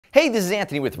Hey, this is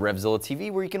Anthony with Revzilla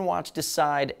TV, where you can watch,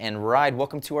 decide, and ride.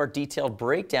 Welcome to our detailed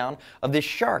breakdown of this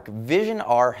Shark Vision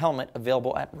R helmet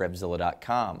available at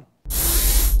Revzilla.com.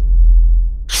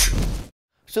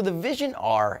 So the Vision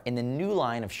R in the new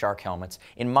line of Shark helmets,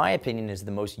 in my opinion, is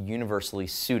the most universally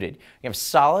suited. You have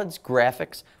solids,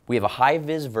 graphics, we have a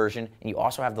high-vis version, and you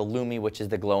also have the Lumi, which is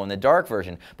the glow-in-the-dark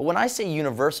version. But when I say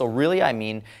universal, really I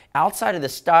mean outside of the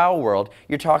style world,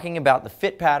 you're talking about the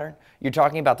fit pattern, you're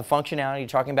talking about the functionality, you're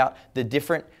talking about the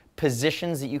different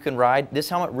positions that you can ride. This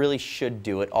helmet really should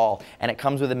do it all, and it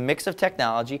comes with a mix of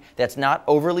technology that's not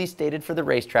overly stated for the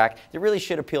racetrack. That really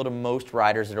should appeal to most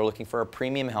riders that are looking for a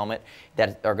premium helmet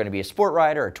that are going to be a sport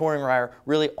rider, a touring rider,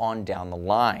 really on down the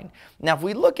line. Now, if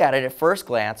we look at it at first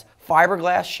glance,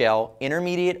 fiberglass shell,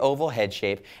 intermediate oval head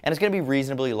shape, and it's going to be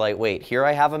reasonably lightweight. Here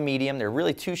I have a medium. There are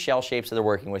really two shell shapes that they're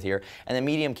working with here, and the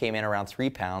medium came in around 3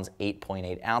 pounds,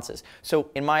 8.8 ounces. So,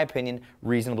 in my opinion,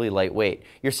 reasonably lightweight.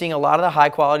 You're seeing a lot of the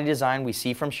high-quality design we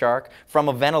see from Shark. From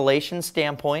a ventilation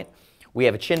standpoint, we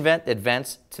have a chin vent that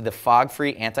vents to the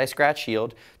fog-free anti-scratch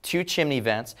shield, 2 chimney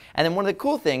vents, and then one of the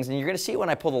cool things, and you're going to see it when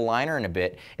I pull the liner in a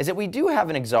bit, is that we do have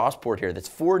an exhaust port here that's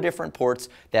 4 different ports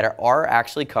that are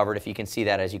actually covered, if you can see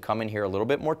that as you come in here a little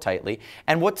bit more tightly.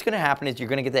 And what's going to happen is you're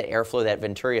going to get that airflow, that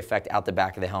Venturi effect out the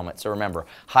back of the helmet. So remember,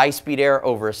 high-speed air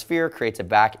over a sphere creates a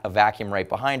vacuum right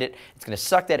behind it. It's going to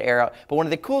suck that air out. But one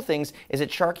of the cool things is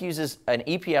that Shark uses an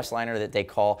EPS liner that they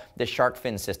call the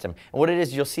Sharkfin system. And what it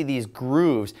is, you'll see these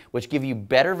grooves which give you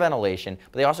better ventilation,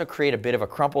 but they also create a bit of a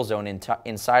crumple zone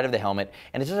inside of the helmet,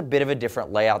 and it's just a bit of a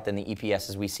different layout than the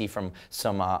EPSs we see from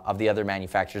some of the other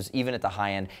manufacturers, even at the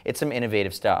high end. It's some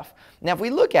innovative stuff. Now, if we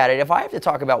look at it, if I have to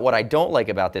talk about what I don't like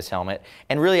about this helmet,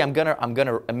 and really I'm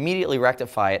gonna immediately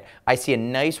rectify it, I see a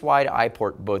nice wide eye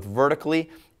port both vertically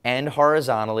and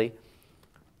horizontally.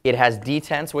 It has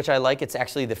detents, which I like. It's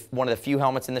actually one of the few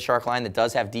helmets in the Shark line that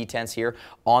does have detents here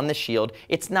on the shield.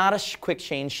 It's not a quick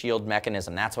change shield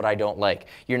mechanism. That's what I don't like.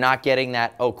 You're not getting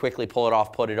that, oh, quickly pull it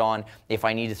off, put it on if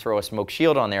I need to throw a smoke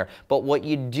shield on there. But what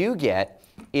you do get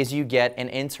is you get an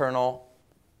internal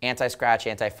anti-scratch,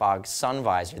 anti-fog sun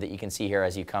visor that you can see here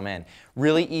as you come in.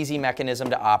 Really easy mechanism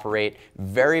to operate,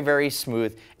 very, very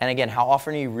smooth. And again, how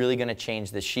often are you really going to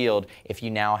change the shield if you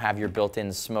now have your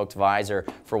built-in smoked visor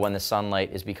for when the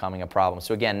sunlight is becoming a problem?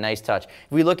 So again, nice touch.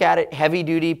 If we look at it,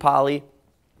 heavy-duty poly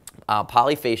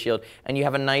face shield, and you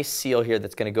have a nice seal here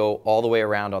that's going to go all the way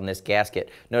around on this gasket.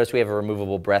 Notice we have a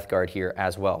removable breath guard here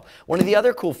as well. One of the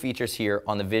other cool features here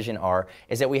on the Vision R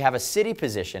is that we have a city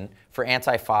position for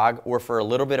anti-fog or for a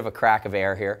little bit of a crack of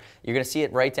air here. You're going to see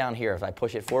it right down here. If I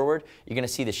push it forward, you're going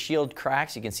to see the shield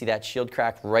cracks. You can see that shield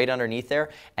crack right underneath there,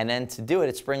 and then to do it,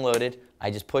 it's spring-loaded.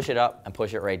 I just push it up and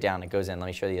push it right down. It goes in. Let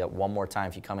me show you that one more time.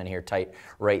 If you come in here tight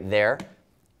right there,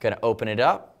 going to open it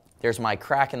up. There's my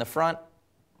crack in the front.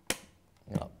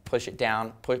 Push it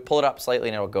down, pull it up slightly,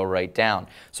 and it will go right down.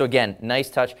 So again, nice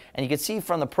touch. And you can see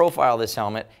from the profile of this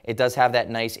helmet, it does have that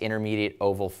nice intermediate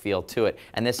oval feel to it.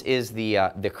 And this is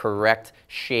the correct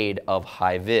shade of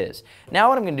high vis. Now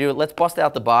what I'm going to do, let's bust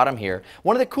out the bottom here.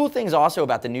 One of the cool things also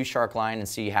about the new Shark line, and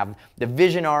so you have the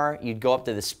Vision R, you'd go up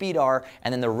to the Speed R,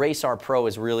 and then the Race R Pro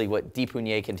is really what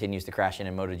Depunier continues to crash in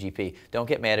MotoGP. Don't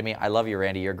get mad at me. I love you,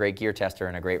 Randy. You're a great gear tester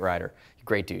and a great rider.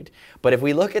 Great dude. But if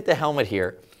we look at the helmet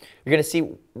here, you're going to see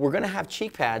we're going to have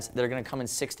cheek pads that are going to come in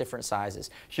 6 different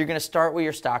sizes. So you're going to start with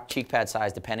your stock cheek pad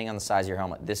size depending on the size of your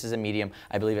helmet. This is a medium.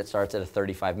 I believe it starts at a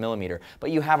 35 millimeter.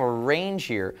 But you have a range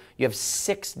here. You have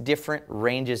 6 different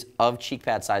ranges of cheek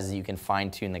pad sizes. You can fine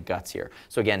tune the guts here.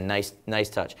 So again, nice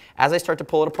touch. As I start to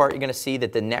pull it apart, you're going to see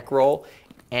that the neck roll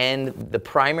and the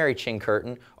primary chin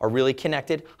curtain are really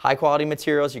connected. High quality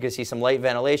materials. You can see some light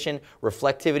ventilation,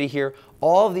 reflectivity here.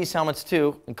 All of these helmets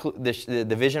too,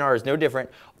 the Vision R is no different,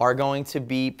 are going to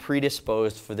be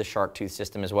predisposed for the Sharktooth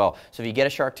system as well. So if you get a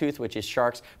Sharktooth, which is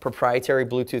Shark's proprietary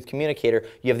Bluetooth communicator,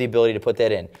 you have the ability to put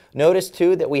that in. Notice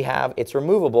too that we have, it's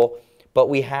removable, but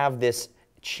we have this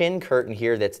chin curtain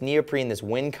here that's neoprene, this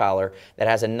wind collar that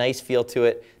has a nice feel to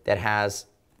it, that has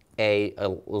a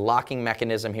locking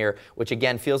mechanism here, which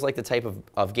again feels like the type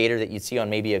of gaiter that you'd see on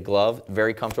maybe a glove,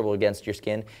 very comfortable against your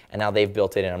skin, and now they've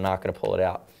built it in. I'm not going to pull it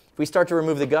out. If we start to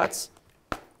remove the guts,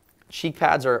 cheek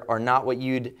pads are not what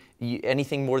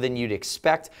anything more than you'd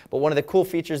expect, but one of the cool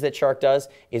features that Shark does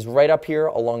is right up here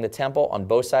along the temple on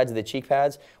both sides of the cheek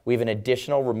pads, we have an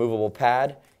additional removable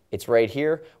pad. It's right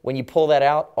here. When you pull that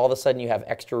out, all of a sudden you have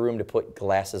extra room to put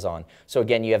glasses on. So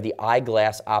again, you have the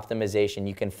eyeglass optimization.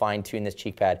 You can fine tune this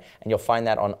cheek pad, and you'll find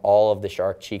that on all of the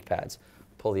Shark cheek pads.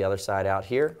 Pull the other side out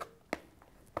here.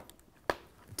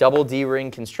 Double D-ring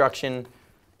construction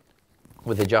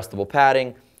with adjustable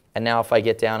padding. And now if I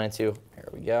get down into, here,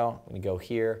 we go. I'm going to go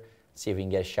here, see if we can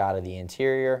get a shot of the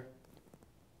interior.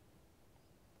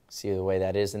 See the way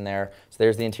that is in there. So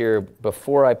there's the interior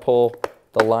before I pull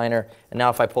the liner. And now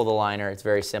if I pull the liner, it's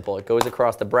very simple. It goes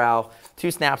across the brow,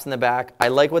 2 snaps in the back. I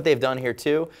like what they've done here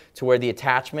too, to where the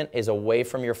attachment is away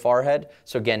from your forehead.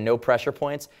 So again, no pressure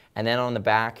points. And then on the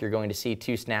back, you're going to see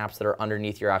 2 snaps that are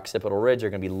underneath your occipital ridge. They're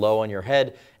going to be low on your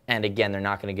head. And again, they're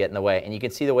not going to get in the way. And you can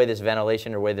see the way this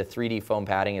ventilation or way the 3D foam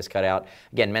padding is cut out.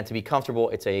 Again, meant to be comfortable.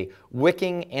 It's a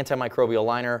wicking antimicrobial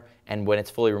liner. And when it's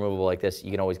fully removable like this,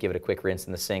 you can always give it a quick rinse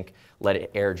in the sink, let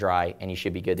it air dry, and you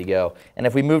should be good to go. And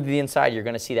if we move to the inside, you're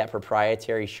going to see that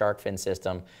proprietary shark fin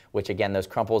system, which again, those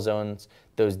crumple zones,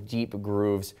 those deep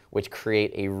grooves, which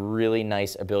create a really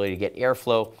nice ability to get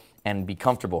airflow and be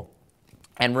comfortable.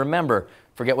 And remember,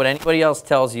 forget what anybody else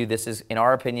tells you. This is, in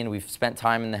our opinion, we've spent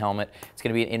time in the helmet. It's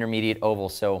going to be an intermediate oval,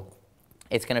 so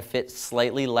it's going to fit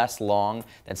slightly less long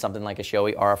than something like a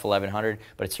Shoei RF1100,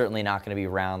 but it's certainly not going to be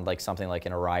round like something like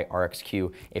an Arai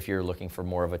RXQ if you're looking for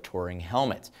more of a touring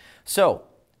helmet. So,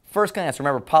 first glance,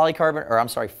 remember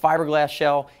fiberglass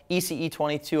shell, ECE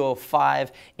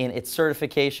 2205 in its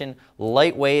certification,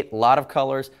 lightweight, a lot of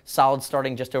colors, solid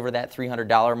starting just over that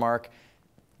 $300 mark.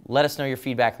 Let us know your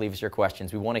feedback, leave us your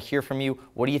questions. We want to hear from you.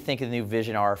 What do you think of the new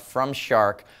Vision R from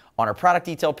Shark? On our product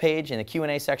detail page in the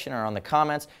Q&A section or on the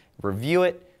comments, review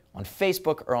it on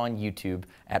Facebook or on YouTube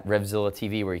at Revzilla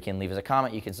TV, where you can leave us a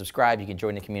comment, you can subscribe, you can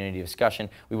join the community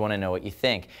discussion. We want to know what you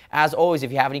think. As always,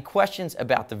 if you have any questions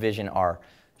about the Vision R,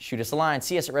 shoot us a line.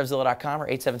 See us at Revzilla.com or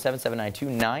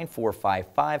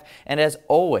 877-792-9455. And as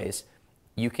always,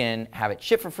 you can have it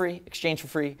shipped for free, exchange for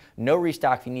free, no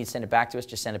restock. If you need to send it back to us,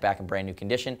 just send it back in brand new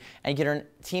condition. And you can earn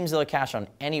Teamzilla cash on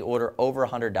any order over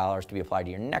 $100 to be applied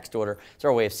to your next order. It's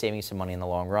our way of saving you some money in the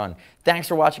long run. Thanks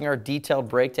for watching our detailed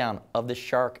breakdown of the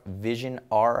Shark Vision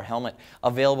R helmet,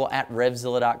 available at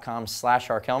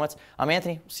Revzilla.com/sharkhelmets. I'm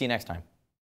Anthony. See you next time.